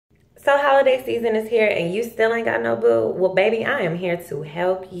So holiday season is here and you still ain't got no boo? Well, baby, I am here to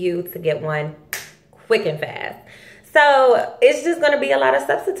help you to get one quick and fast. So it's just going to be a lot of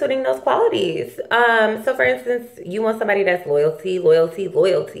substituting those qualities. So for instance, you want somebody that's loyalty, loyalty,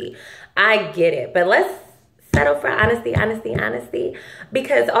 loyalty. I get it. But let's settle for honesty, honesty, honesty.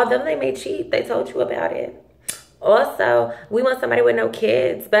 Because although they may cheat, they told you about it. Also, we want somebody with no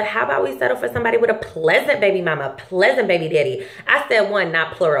kids, but how about we settle for somebody with a pleasant baby mama, pleasant baby daddy? I said one,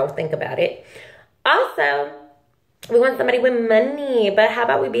 not plural. Think about it. Also, we want somebody with money, but how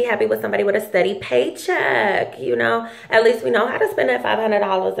about we be happy with somebody with a steady paycheck? You know, at least we know how to spend that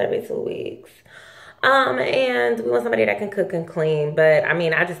 $500 every 2 weeks. And we want somebody that can cook and clean. But I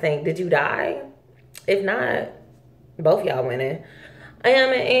mean, I just think, did you die? If not, both y'all winning.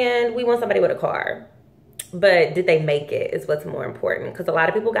 And we want somebody with a car. But did they make it is what's more important, because a lot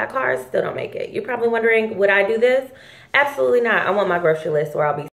of people got cars, still don't make it. You're probably wondering, would I do this? Absolutely not. I want my grocery list where I'll be